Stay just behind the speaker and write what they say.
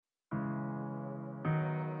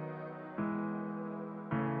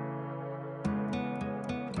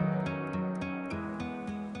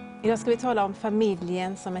Idag ska vi tala om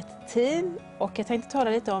familjen som ett team och jag tänkte tala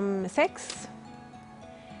lite om sex.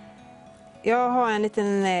 Jag har en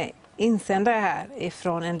liten insändare här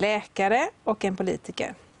ifrån en läkare och en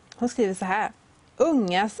politiker. Hon skriver så här: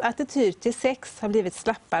 ungas attityd till sex har blivit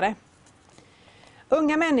slappare.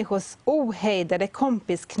 Unga människors ohejdade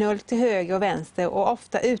kompisknull till höger och vänster och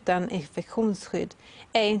ofta utan infektionsskydd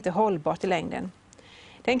är inte hållbart i längden.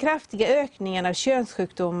 Den kraftiga ökningen av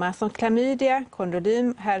könssjukdomar som klamydia,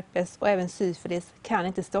 kondylom, herpes och även syfilis kan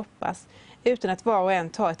inte stoppas utan att var och en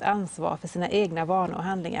tar ett ansvar för sina egna vanor och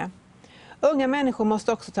handlingar. Unga människor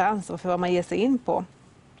måste också ta ansvar för vad man ger sig in på.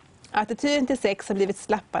 Attityden till sex har blivit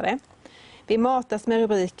slappare. Vi matas med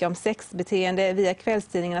rubriker om sexbeteende via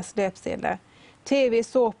kvällstidningarnas löpsedlar. TV,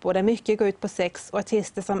 såpor där mycket går ut på sex och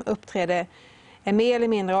artister som uppträder är mer eller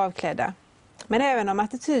mindre avklädda. Men även om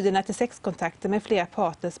attityderna till sexkontakter med flera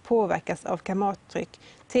partners påverkas av kamrattryck,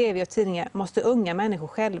 TV och tidningar måste unga människor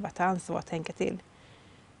själva ta ansvar och tänka till.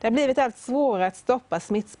 Det har blivit allt svårare att stoppa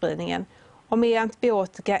smittspridningen och mer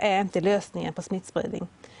antibiotika är inte lösningen på smittspridning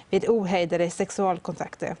vid ohejdade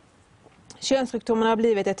sexualkontakter. Könssjukdomarna har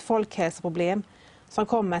blivit ett folkhälsoproblem som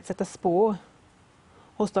kommer att sätta spår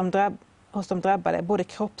hos de drabbade både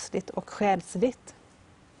kroppsligt och själsligt.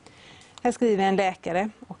 Här skriver en läkare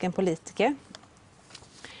och en politiker.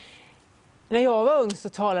 När jag var ung så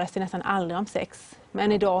talades det nästan aldrig om sex.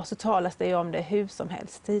 Men idag så talas det ju om det hur som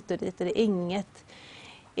helst, hit och dit. Och det är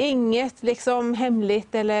inget liksom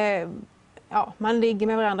hemligt eller ja, man ligger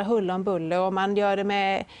med varandra huller om buller och man gör det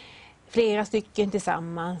med flera stycken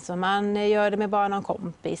tillsammans och man gör det med bara någon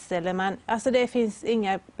kompis. Alltså det finns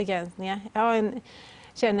inga begränsningar. Jag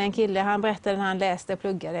känner en kille, han berättade när han läste och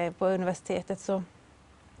pluggade på universitetet så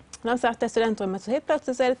när han satt i studentrummet så helt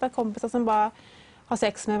plötsligt så är det ett par kompisar som bara har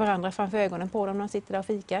sex med varandra framför ögonen på dem när de sitter där och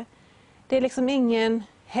fikar. Det är liksom ingen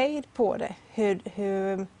hejd på det,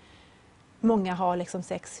 hur många har liksom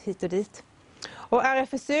sex hit och dit. Och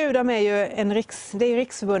RFSU, de är ju det är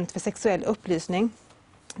Riksförbundet för sexuell upplysning.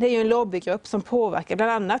 Det är ju en lobbygrupp som bland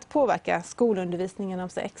annat påverkar skolundervisningen om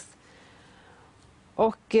sex.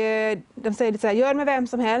 Och de säger lite så här, gör det med vem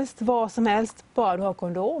som helst, vad som helst, bara du har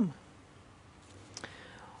kondom.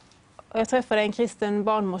 Och jag träffade en kristen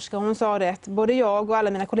barnmorska och hon sa det att både jag och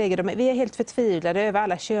alla mina kollegor, vi är helt förtvivlade över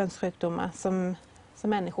alla könssjukdomar som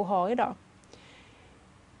människor har idag.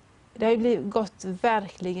 Det har ju gått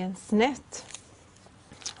verkligen snett.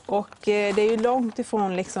 Och det är ju långt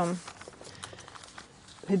ifrån liksom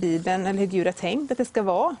hur Bibeln eller hur Gud har tänkt att det ska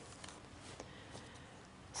vara.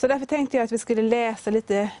 Så därför tänkte jag att vi skulle läsa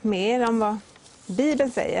lite mer om vad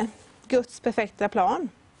Bibeln säger. Guds perfekta plan.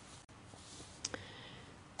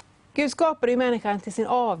 Gud skapade ju människan till sin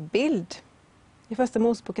avbild. I första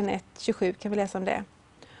Moseboken 1:27 kan vi läsa om det.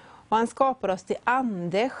 Och han skapade oss till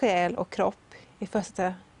ande, själ och kropp i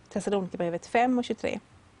första Thessalonikerbrevet 5:23.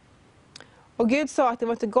 Och Gud sa att det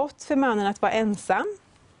var inte gott för mannen att vara ensam.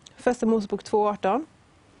 Första Mosebok 2:18.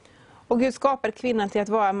 Och Gud skapade kvinnan till att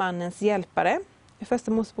vara mannens hjälpare. I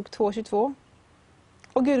första Mosebok 2:22.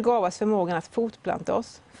 Och Gud gav oss förmågan att fortplanta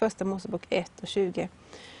oss. Första Mosebok 1:20.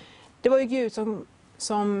 Det var ju Gud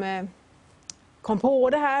som kom på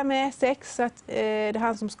det här med sex. Att, det är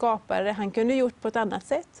han som skapade det. Han kunde gjort på ett annat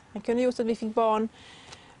sätt. Han kunde gjort så att vi fick barn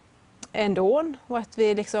ändå. Och att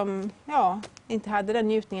vi liksom, inte hade den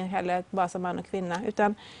njutningen heller bara som man och kvinna.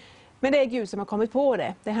 Men det är Gud som har kommit på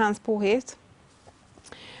det. Det är hans påhitt.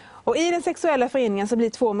 Och i den sexuella föreningen så blir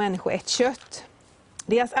två människor ett kött.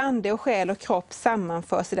 Deras ande och själ och kropp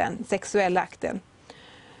sammanförs i den sexuella akten.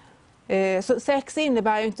 Så sex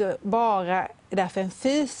innebär ju inte bara därför en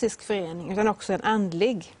fysisk förening utan också en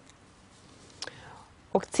andlig.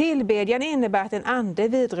 Och tillbedjan innebär att en ande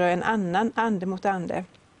vidrör en annan ande mot ande.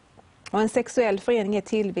 Och en sexuell förening är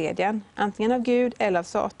tillbedjan, antingen av Gud eller av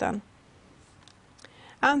Satan.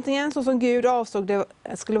 Antingen så som Gud avsåg det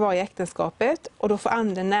skulle vara i äktenskapet och då får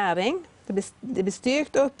anden näring, det blir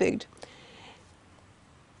styrkt och uppbyggd.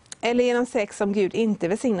 Eller genom sex som Gud inte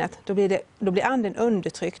välsignat, då blir anden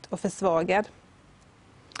undertryckt och försvagad.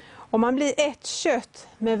 Och man blir ett kött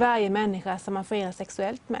med varje människa som man förenar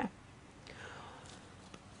sexuellt med.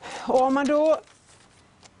 Och om man då,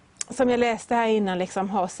 som jag läste här innan, liksom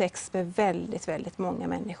har sex med väldigt, väldigt många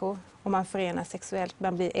människor och man förenar sexuellt,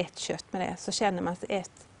 man blir ett kött med det, så känner man sig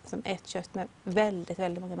som ett kött med väldigt,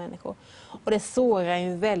 väldigt många människor. Och det sårar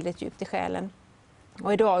ju väldigt djupt i själen.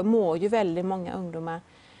 Och idag mår ju väldigt många ungdomar,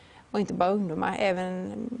 och inte bara ungdomar,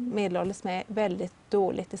 även medelålders med, väldigt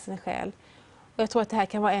dåligt i sin själ. Och jag tror att det här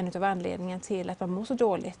kan vara en av anledningarna till att man mår så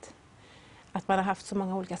dåligt. Att man har haft så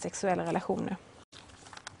många olika sexuella relationer.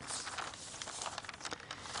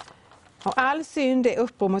 Och all synd är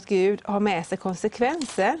uppror mot Gud och har med sig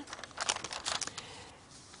konsekvenser.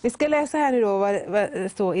 Vi ska läsa här nu då vad det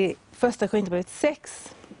står i första Korinthierbrevet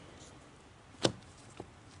 6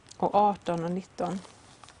 och 18 och 19.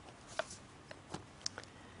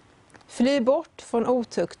 Fly bort från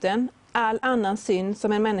otukten. All annan synd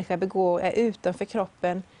som en människa begår är utanför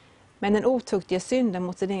kroppen, men den otuktiga syndar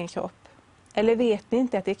mot sin egen kropp. Eller vet ni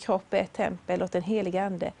inte att er kropp är ett tempel åt den heliga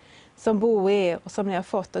ande som bor i er och som ni har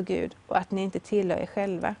fått av Gud, och att ni inte tillhör er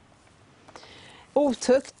själva?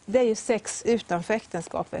 Otukt, det är ju sex utanför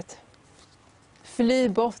äktenskapet. Fly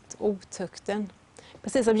bort otukten.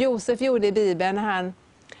 Precis som Josef gjorde i Bibeln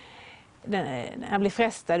när han blev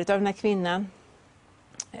frestad av den här kvinnan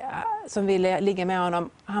som ville ligga med honom.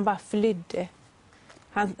 Han bara flydde.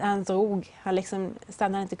 Han drog. Han liksom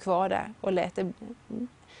stannade inte kvar där och lät det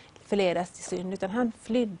förledas till synd. Utan han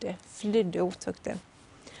flydde otukten.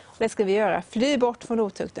 Och det ska vi göra. Fly bort från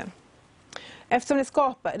otukten. Eftersom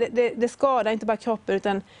det skadar inte bara kroppen,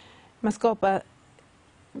 utan man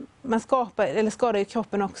skadar ju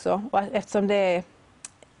kroppen också. Och eftersom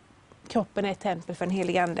kroppen är ett tempel för en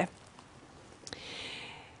helig ande.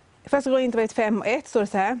 Första Korinthierbrevet 5 och 1 står det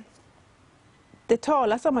så här. Det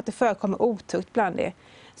talas om att det förekommer otukt bland er.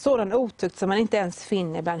 Sådan otukt som man inte ens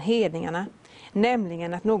finner bland hedningarna.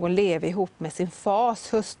 Nämligen att någon lever ihop med sin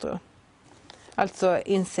fars hustru. Alltså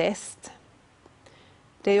incest.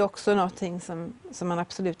 Det är ju också någonting som man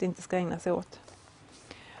absolut inte ska ägna sig åt.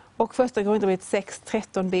 Och första Korinthierbrevet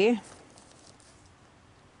 6:13b.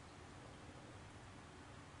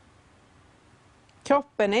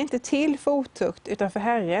 Kroppen är inte till för otukt utan för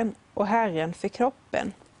Herren, och Herren för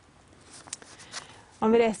kroppen.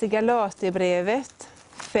 Om vi läser Galaterbrevet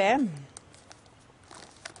 5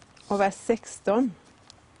 och vers 16.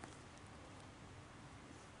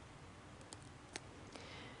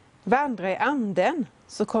 Vandra i anden,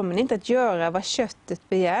 så kommer ni inte att göra vad köttet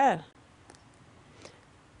begär.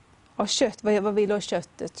 Och vad vill då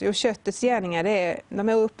köttet? Jo, köttets gärningar de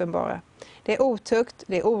är uppenbara. Det är otukt,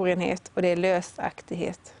 det är orenhet och det är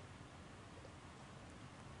lösaktighet.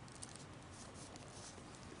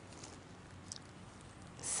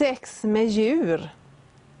 Sex med djur.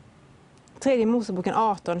 3 Moseboken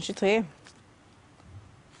 18:23.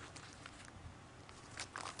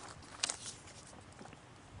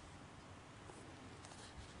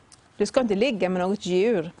 Du ska inte ligga med något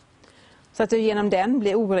djur så att du genom den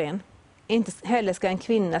blir oren. Inte heller ska en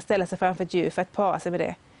kvinna ställa sig framför ett djur för att para sig med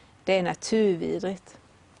det. Det är naturvidrigt.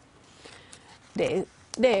 Det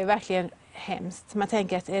är verkligen hemskt. Man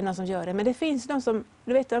tänker att det är någon som gör det. Men det finns de som,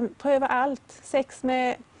 de prövar allt. Sex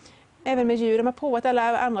även med djur. De har provat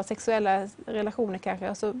alla andra sexuella relationer kanske.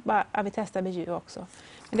 Och så bara, vi testar med djur också.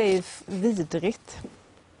 Men det är ju vidrigt.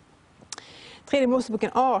 3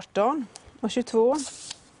 Moseboken 18 och 22.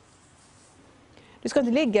 Du ska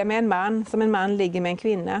inte ligga med en man som en man ligger med en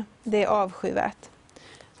kvinna. Det är avskyvärt.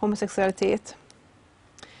 Homosexualitet.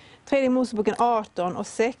 3 Moseboken 18 och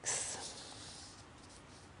 6.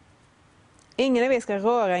 Ingen av er ska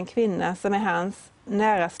röra en kvinna som är hans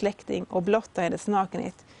nära släkting och blotta hennes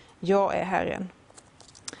nakenhet. Jag är Herren.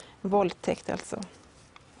 Våldtäkt alltså.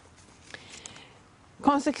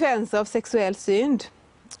 Konsekvenser av sexuell synd.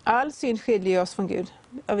 All synd skiljer oss från Gud.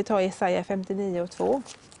 Vi tar Jesaja 59 och 2.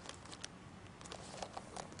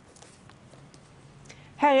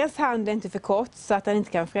 Herrens hand är inte för kort så att han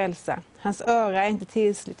inte kan frälsa. Hans öra är inte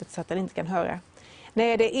tillslutet så att han inte kan höra.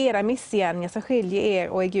 Nej, det är era missgärningar som skiljer er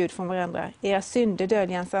och er Gud från varandra. Era synder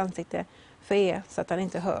döljer hans ansikte för er så att han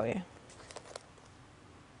inte hör er.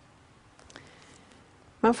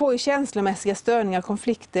 Man får ju känslomässiga störningar och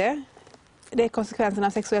konflikter. Det är konsekvenserna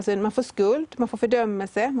av sexuell synd. Man får skuld, man får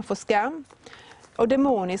fördömelse, man får skam. Och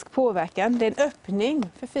demonisk påverkan, det är en öppning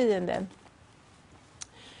för fienden.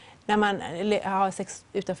 När man har sex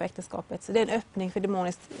utanför äktenskapet. Så det är en öppning för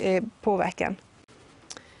demonisk påverkan.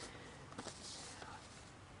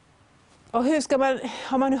 Och hur ska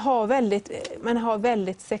om man har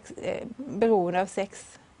väldigt beroende av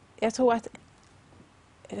sex. Jag tror att,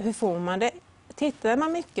 hur får man det? Tittar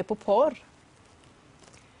man mycket på porr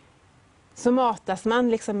så matas man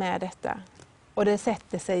liksom med detta. Och det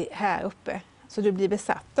sätter sig här uppe. Så du blir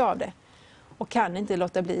besatt av det. Och kan inte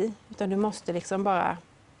låta bli. Utan du måste liksom bara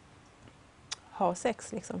ha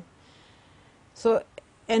sex liksom. Så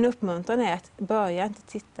en uppmuntran är att börja inte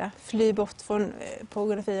titta. Fly bort från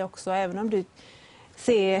pornografi också. Även om du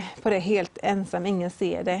ser på det helt ensam. Ingen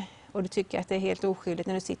ser det. Och du tycker att det är helt oskyldigt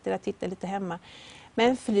när du sitter där och tittar lite hemma.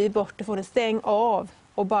 Men fly bort ifrån det. Stäng av.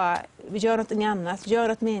 Och bara gör något annat. Gör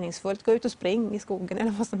något meningsfullt. Gå ut och spring i skogen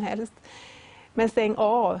eller vad som helst. Men stäng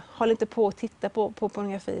av. Håll inte på att titta på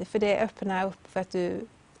pornografi. För det öppnar upp för att du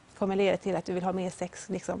kommer leda till att du vill ha mer sex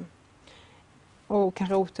liksom. Och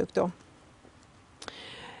kanske otukt då.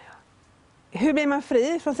 Hur blir man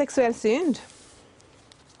fri från sexuell synd?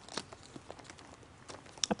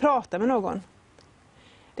 Att prata med någon.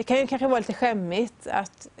 Det kan ju kanske vara lite skämmigt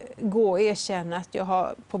att gå och erkänna att jag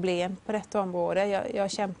har problem på detta område.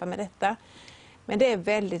 Jag kämpar med detta. Men det är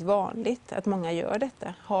väldigt vanligt att många gör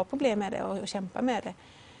detta. Har problem med det och kämpar med det.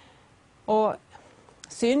 Och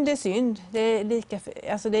synd är synd. Det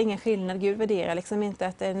är ingen skillnad. Gud värderar liksom inte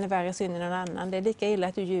att det är en värre synd än någon annan. Det är lika illa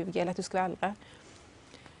att du ljuger eller att du skvallrar.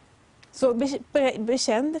 Så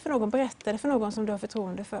bekänn det för någon, berätta det för någon som du har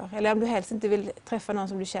förtroende för. Eller om du helst inte vill träffa någon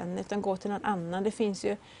som du känner utan gå till någon annan. Det finns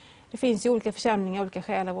ju olika församlingar, olika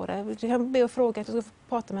själavårdare. Du kan be och fråga att du ska få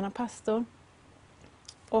prata med någon pastor.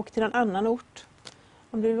 Och till någon annan ort,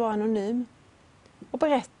 om du vill vara anonym. Och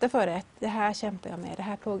berätta för dig att det här kämpar jag med, det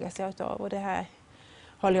här plågas jag av och det här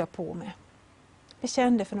håller jag på med.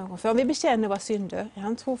 Bekänn det för någon. För om vi bekänner våra synder är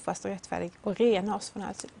han trofast och rättfärdig och rena oss från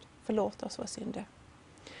all synd. Förlåt oss våra synder.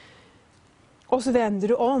 Och så vänder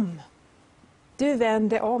du om. Du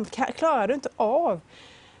vänder om. Klarar du inte av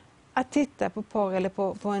att titta på porr eller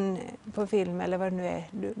på film eller vad det nu är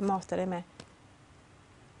du matar dig med?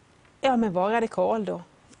 Ja, men var radikal då.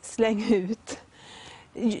 Släng ut.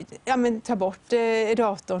 Ja, men ta bort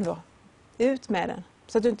datorn då. Ut med den.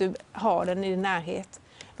 Så att du inte har den i din närhet.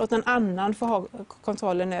 Låt någon annan få ha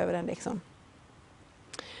kontrollen över den liksom.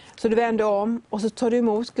 Så du vänder om och så tar du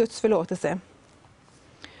emot Guds förlåtelse.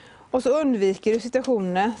 Och så undviker du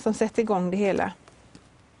situationer som sätter igång det hela.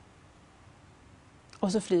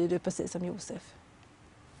 Och så flyr du precis som Josef.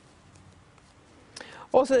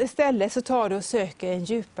 Och så istället så tar du och söker en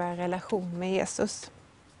djupare relation med Jesus.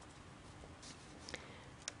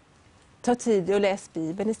 Ta tid och läs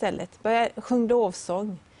Bibeln istället. Börja sjunga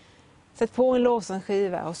lovsång. Sätt på en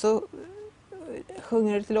lovsångsskiva och så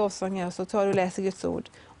sjunger du lite lovsånger och så tar du och läser Guds ord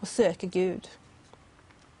och söker Gud.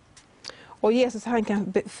 Och Jesus, han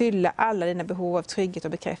kan fylla alla dina behov av trygghet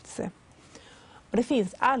och bekräftelse. Och det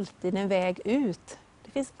finns alltid en väg ut.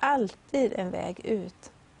 Det finns alltid en väg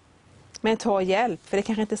ut. Men ta hjälp, för det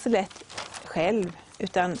kanske inte är så lätt själv,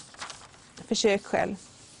 utan försök själv.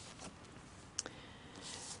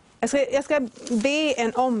 Jag ska be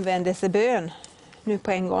en omvändelsebön nu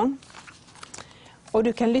på en gång. Och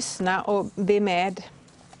du kan lyssna och be med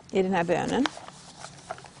i den här bönen.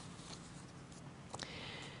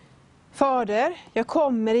 Fader, jag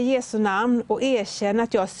kommer i Jesu namn och erkänner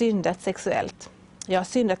att jag har syndat sexuellt. Jag har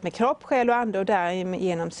syndat med kropp, själ och ande och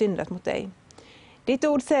därigenom syndat mot dig. Ditt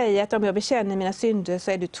ord säger att om jag bekänner mina synder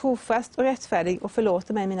så är du trofast och rättfärdig och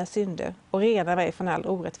förlåter mig mina synder och renar mig från all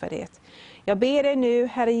orättfärdighet. Jag ber dig nu,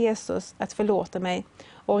 Herre Jesus, att förlåta mig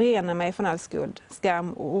och rena mig från all skuld,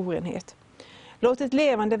 skam och orenhet. Låt ett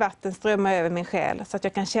levande vatten strömma över min själ så att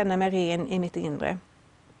jag kan känna mig ren i mitt inre.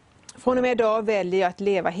 Från och med idag väljer jag att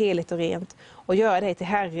leva heligt och rent och göra dig till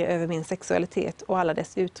Herre över min sexualitet och alla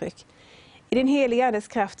dess uttryck. I din heliga Andes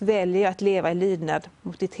kraft väljer jag att leva i lydnad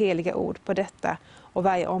mot ditt heliga ord på detta och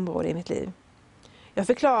varje område i mitt liv. Jag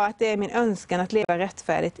förklarar att det är min önskan att leva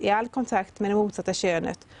rättfärdigt i all kontakt med det motsatta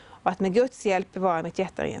könet och att med Guds hjälp bevara mitt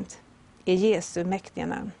hjärta rent. I Jesu mäktiga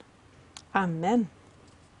namn. Amen.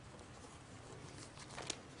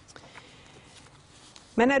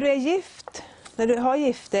 Men när du är gift, när du har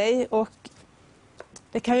gift dig, och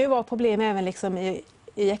det kan ju vara problem även liksom i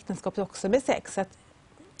äktenskapet också med sex, att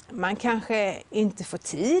man kanske inte får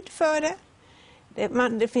tid för det.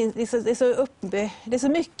 Det är så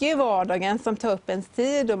mycket i vardagen som tar upp ens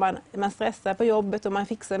tid och man stressar på jobbet och man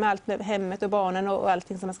fixar med allt med hemmet och barnen och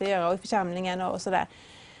allting som man ska göra och i församlingen och sådär.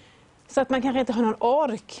 Så att man kanske inte har någon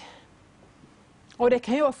ork. Och det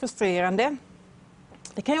kan ju vara frustrerande.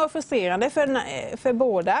 Det kan ju vara frustrerande för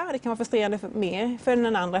båda. Det kan vara frustrerande för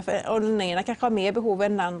den andra. Och den ena kanske har mer behov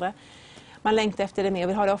än den andra. Man längtar efter det mer och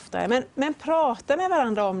vill ha det oftare. Men prata med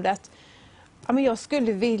varandra om det. Att, ja, men jag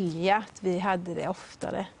skulle vilja att vi hade det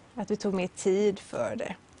oftare. Att vi tog mer tid för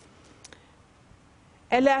det.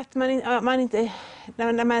 Eller att man inte...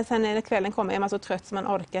 När kvällen kommer är man så trött så man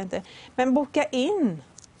orkar inte. Men boka in.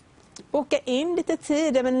 Boka in lite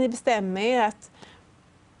tid. Men ni bestämmer er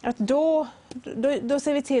att då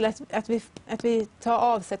ser vi till att vi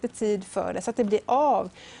avsätter tid för det så att det blir av.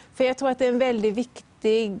 För jag tror att det är en väldigt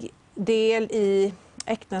viktig del i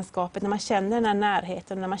äktenskapet när man känner den här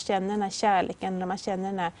närheten, när man känner den här kärleken, när man känner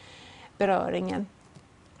den här beröringen.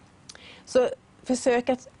 Så försök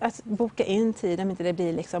att boka in tid om inte det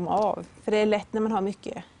blir liksom av. För det är lätt när man har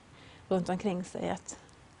mycket runt omkring sig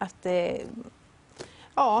att det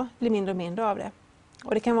blir mindre och mindre av det.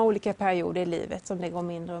 Och det kan vara olika perioder i livet som det går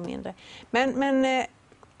mindre och mindre. Men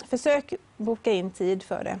försök boka in tid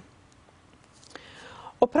för det.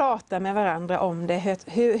 Och prata med varandra om det.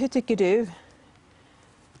 Hur tycker du?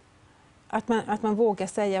 Att man vågar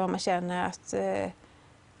säga vad man känner att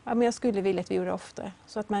ja, men jag skulle vilja att vi gjorde oftare.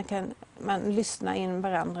 Så att man lyssnar in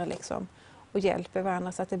varandra liksom, och hjälper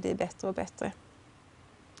varandra så att det blir bättre och bättre.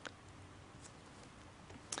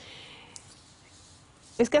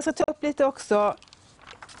 Vi ska alltså ta upp lite också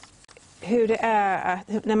hur det är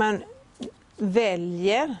att, när man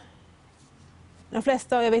väljer. De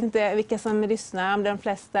flesta, jag vet inte vilka som lyssnar, om de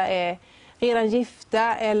flesta är redan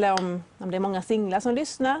gifta eller om det är många singlar som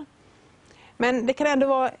lyssnar. Men det kan ändå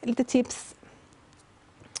vara lite tips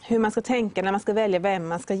hur man ska tänka när man ska välja vem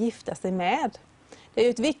man ska gifta sig med. Det är ju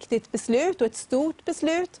ett viktigt beslut och ett stort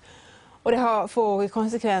beslut. Och det får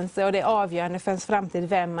konsekvenser och det är avgörande för ens framtid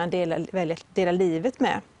vem man väljer att dela livet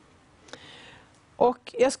med.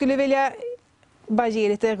 Och jag skulle vilja bara ge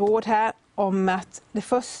lite råd här om att det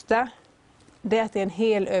första, det är att det är en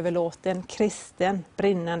helöverlåten kristen,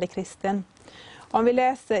 brinnande kristen. Om vi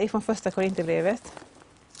läser ifrån första Korinthierbrevet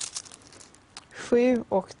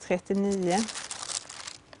 7:39.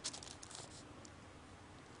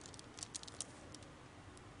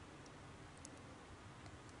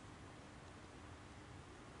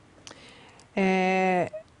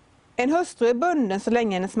 En hustru är bunden så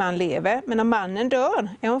länge hennes man lever, men om mannen dör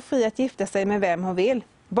är hon fri att gifta sig med vem hon vill.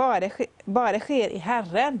 Bara det sker i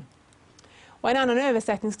Herren. Och en annan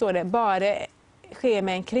översättning står det, bara det sker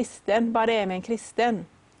med en kristen, bara det är med en kristen.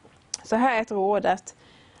 Så här är ett råd att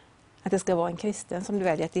det ska vara en kristen som du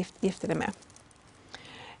väljer att gifta dig med.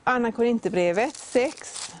 Andra Korinthierbrevet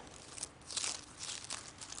 6.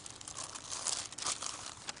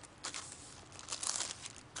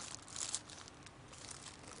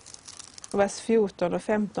 Vers 14 och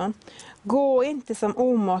 15. Gå inte som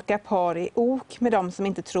omaka par i ok med dem som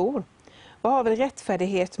inte tror. Vad har väl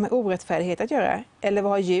rättfärdighet med orättfärdighet att göra? Eller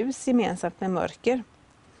vad har ljus gemensamt med mörker?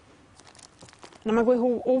 När man går i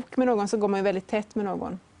ok med någon så går man ju väldigt tätt med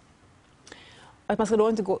någon. Att man ska då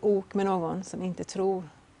inte gå ok med någon som inte tror.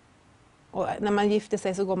 Och när man gifter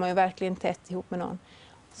sig så går man ju verkligen tätt ihop med någon.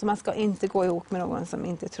 Så man ska inte gå i ok med någon som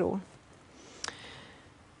inte tror.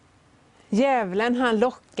 Djävulen, han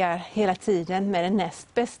lockar hela tiden med den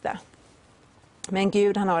näst bästa. Men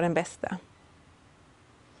Gud, han har den bästa.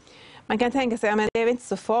 Man kan tänka sig, ja, men det är väl inte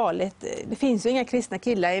så farligt. Det finns ju inga kristna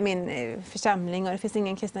killar i min församling och det finns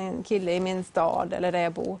ingen kristna kille i min stad eller där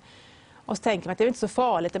jag bor. Och så tänker man att det är inte så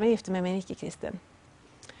farligt att man gifter med en icke-kristen.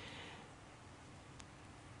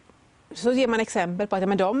 Så ger man exempel på att ja,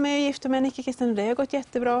 men de är gifta med en icke-kristen och det har gått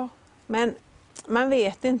jättebra. Men man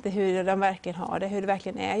vet inte hur de verkligen har det, hur det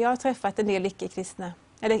verkligen är. Jag har träffat en del icke-kristna,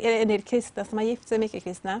 eller en del kristna som har gift sig med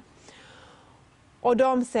icke-kristna. Och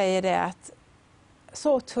de säger det att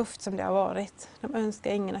så tufft som det har varit. De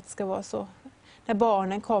önskar ingen att det ska vara så. När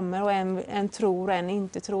barnen kommer och en tror och en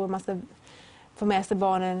inte tror. Man ska få med sig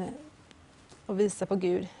barnen och visa på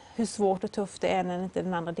Gud. Hur svårt och tufft det är när inte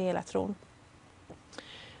den andra delar tron.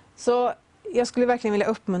 Så jag skulle verkligen vilja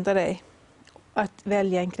uppmuntra dig att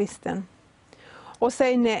välja en kristen. Och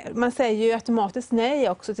man säger ju automatiskt nej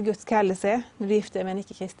också till Guds kallelse när du gifter dig med en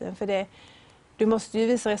icke-kristen. För du måste ju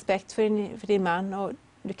visa respekt för din man och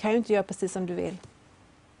du kan ju inte göra precis som du vill.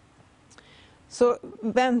 Så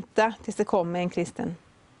vänta tills det kommer en kristen.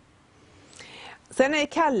 Sen är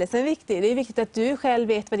kallelsen viktig. Det är viktigt att du själv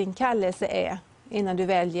vet vad din kallelse är innan du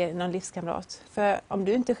väljer någon livskamrat. För om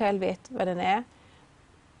du inte själv vet vad den är,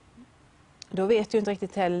 då vet du inte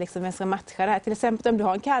riktigt heller liksom vem som ska matcha det här. Till exempel om du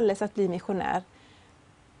har en kallelse att bli missionär.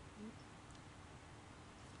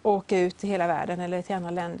 Åka ut till hela världen eller till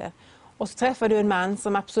andra länder. Och så träffar du en man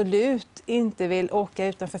som absolut inte vill åka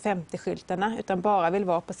utanför 50-skyltarna utan bara vill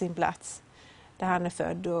vara på sin plats där han är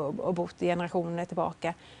född och bott i generationer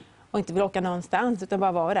tillbaka och inte vill åka någonstans utan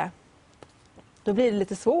bara vara där. Då blir det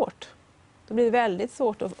lite svårt. Då blir det väldigt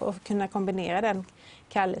svårt att kunna kombinera den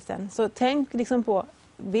kallelsen. Så tänk liksom på,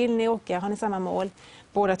 vill ni åka? Har ni samma mål?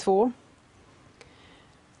 Båda två?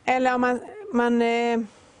 Eller om man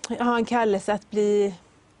har en kallelse att bli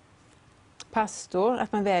pastor,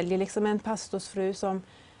 att man väljer liksom en pastorsfru som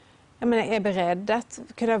är beredd att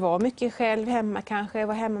kunna vara mycket själv hemma kanske,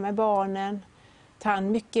 vara hemma med barnen, ta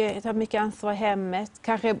mycket ansvar i hemmet,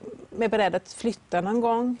 kanske är beredd att flytta någon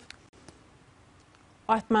gång.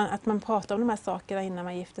 Och att man pratar om de här sakerna innan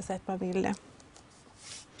man gifter sig, att man vill det.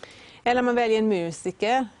 Eller man väljer en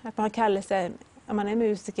musiker, att man kallar sig, om man är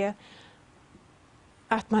musiker,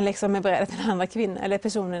 att man liksom är beredd, att den andra kvinnan eller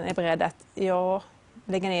personen är beredd att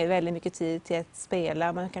lägga ner väldigt mycket tid till att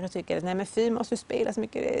spela. Man kanske tycker att nej men fy, måste du spela så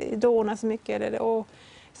mycket, det dånar så mycket, eller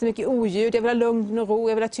så mycket oljud, jag vill ha lugn och ro,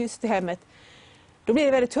 jag vill ha tyst i hemmet. Då blir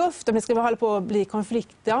det väldigt tufft om det ska hålla på att bli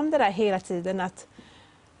konflikter om det där hela tiden. Att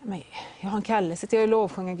Men jag har en kallelse till att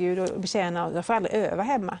lovsjunga Gud och betjäna, och jag får aldrig öva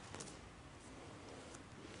hemma.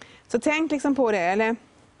 Så tänk liksom på det.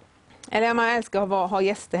 Eller om man älskar att ha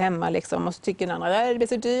gäster hemma liksom, och så tycker den andra det blir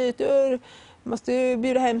så dyrt, du måste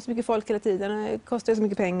bjuda hem så mycket folk hela tiden, det kostar så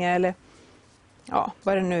mycket pengar, eller ja,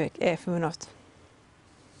 vad det nu är för något.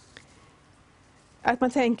 Att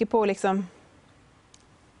man tänker på liksom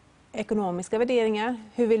ekonomiska värderingar.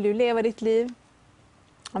 Hur vill du leva ditt liv?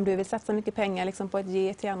 Om du vill satsa mycket pengar liksom på att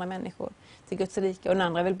ge till andra människor, till Guds rike, och den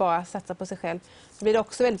andra vill bara satsa på sig själv, så blir det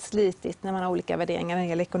också väldigt slitigt när man har olika värderingar när det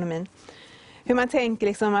gäller ekonomin. Hur man tänker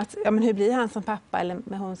liksom att, ja men hur blir han som pappa eller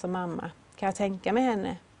med hon som mamma? Kan jag tänka med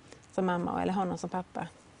henne som mamma eller honom som pappa?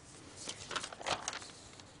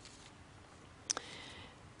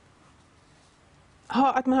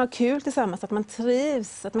 Att man har kul tillsammans, att man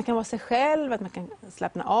trivs, att man kan vara sig själv, att man kan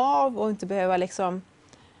slappna av och inte behöva liksom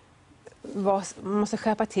man måste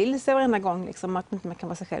skärpa till sig varenda gång liksom, att man kan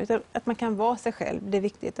vara sig själv, utan att man kan vara sig själv, det är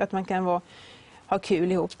viktigt, att man kan ha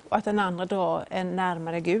kul ihop, och att den andra drar en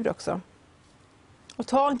närmare Gud också. Och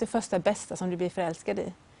ta inte första bästa som du blir förälskad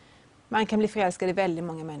i. Man kan bli förälskad i väldigt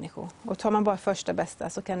många människor, och tar man bara första bästa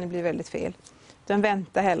så kan det bli väldigt fel. Den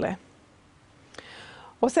väntar hellre.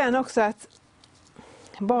 Och sen också att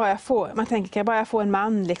man tänker, kan jag bara få en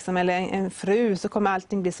man liksom, eller en fru, så kommer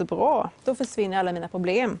allting bli så bra. Då försvinner alla mina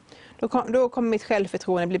problem. Då kommer mitt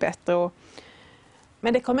självförtroende bli bättre.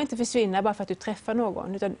 Men det kommer inte försvinna bara för att du träffar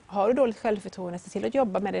någon. Utan har du dåligt självförtroende, se till att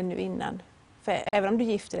jobba med det nu innan. För även om du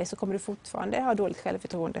gifter dig så kommer du fortfarande ha dåligt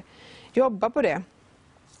självförtroende. Jobba på det.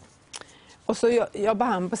 Och så jobbar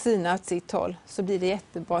han på sitt håll, så blir det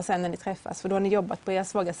jättebra sen när ni träffas. För då har ni jobbat på era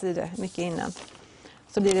svaga sidor mycket innan.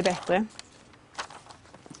 Så blir det bättre.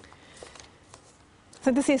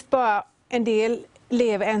 Sen till sist bara, en del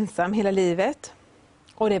lever ensam hela livet.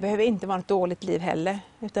 Och det behöver inte vara ett dåligt liv heller.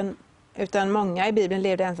 Utan många i Bibeln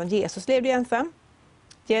levde ensam. Jesus levde ensam.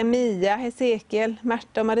 Jeremia, Hesekiel,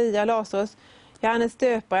 Märta och Maria, Lazarus, Johannes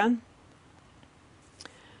döparen.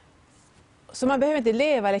 Så man behöver inte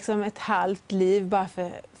leva liksom ett halvt liv bara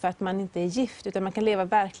för att man inte är gift. Utan man kan leva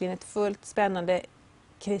verkligen ett fullt spännande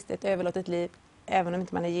kristet överlåtet liv även om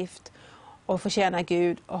inte man är gift. Och få tjäna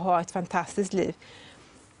Gud och ha ett fantastiskt liv.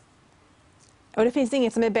 Och det finns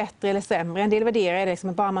inget som är bättre eller sämre. En del värderar det liksom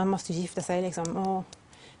att bara man måste gifta sig. Liksom. Och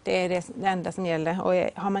det är det enda som gäller. Och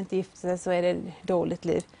har man inte gift sig så är det ett dåligt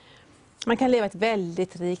liv. Man kan leva ett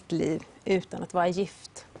väldigt rikt liv utan att vara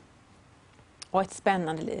gift. Och ett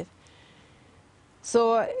spännande liv.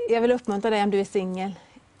 Så jag vill uppmuntra dig om du är singel.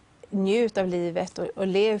 Njut av livet och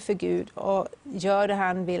lev för Gud. Och gör det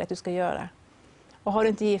han vill att du ska göra. Och har du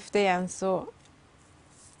inte gift dig än, så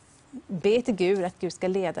be till Gud att Gud ska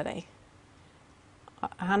leda dig.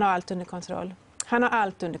 Han har allt under kontroll. Han har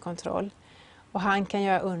allt under kontroll. Och han kan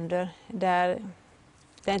göra under. Där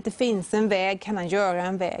det inte finns en väg kan han göra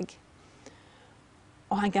en väg.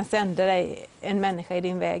 Och han kan sända dig en människa i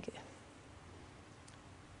din väg.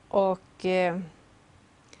 Och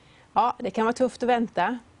ja, det kan vara tufft att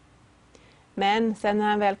vänta. Men sen när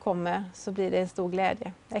han väl kommer så blir det en stor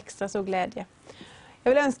glädje. Extra stor glädje.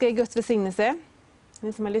 Jag vill önska er Guds välsignelse,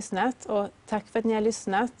 ni som har lyssnat. Och tack för att ni har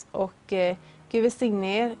lyssnat. Och Gud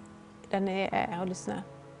välsigne er där ni är och lyssnar.